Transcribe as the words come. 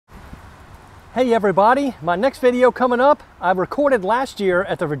Hey everybody, my next video coming up, I recorded last year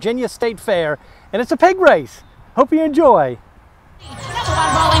at the Virginia State Fair, and it's a pig race. Hope you enjoy. Number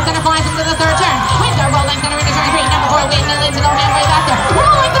one, Rolling Thunder flies into the third turn. We've got Rolling Thunder into turn 3. Number 4, Windmill into the halfway back there.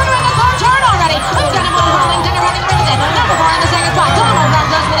 Rolling Thunder in the third turn already. We've got number 1, Rolling Thunder running wins it. Number 4 in the second spot. Donald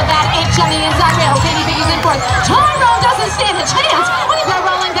runs us with a bad H on the inside rail. Katie Biggie's in fourth. Tyrone doesn't stand a chance. We've got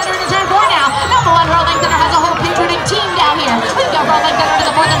Rolling Thunder into turn 4 now. Number 1, Rolling Thunder has a whole patriotic team down here. We've got Rolling Thunder to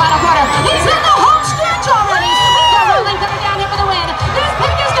the fourth and final quarter. He's in the home stretch already. We've got Rolling Thunder down here for the win. This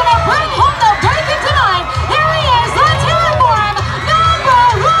pig is going to bring home the bacon tonight. Here he is. Let's hear it for him. Number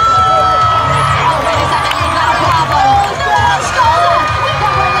 1. Oh, wait a second. We've got a problem. They're stolen. We've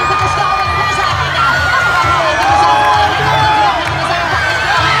got Rolling Thunder stolen. Who's that right now? Number 1, Rolling Thunder stolen. He goes into the opening in the second spot. He's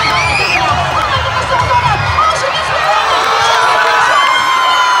still having Rolling Thunder now. Rolling Thunder still going up. Oh, she gets rid of it.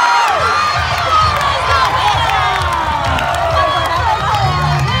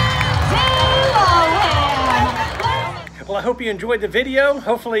 Well, I hope you enjoyed the video.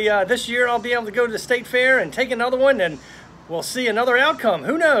 Hopefully this year I'll be able to go to the State Fair and take another one, and we'll see another outcome.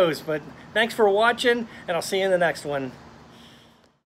 Who knows? But thanks for watching, and I'll see you in the next one.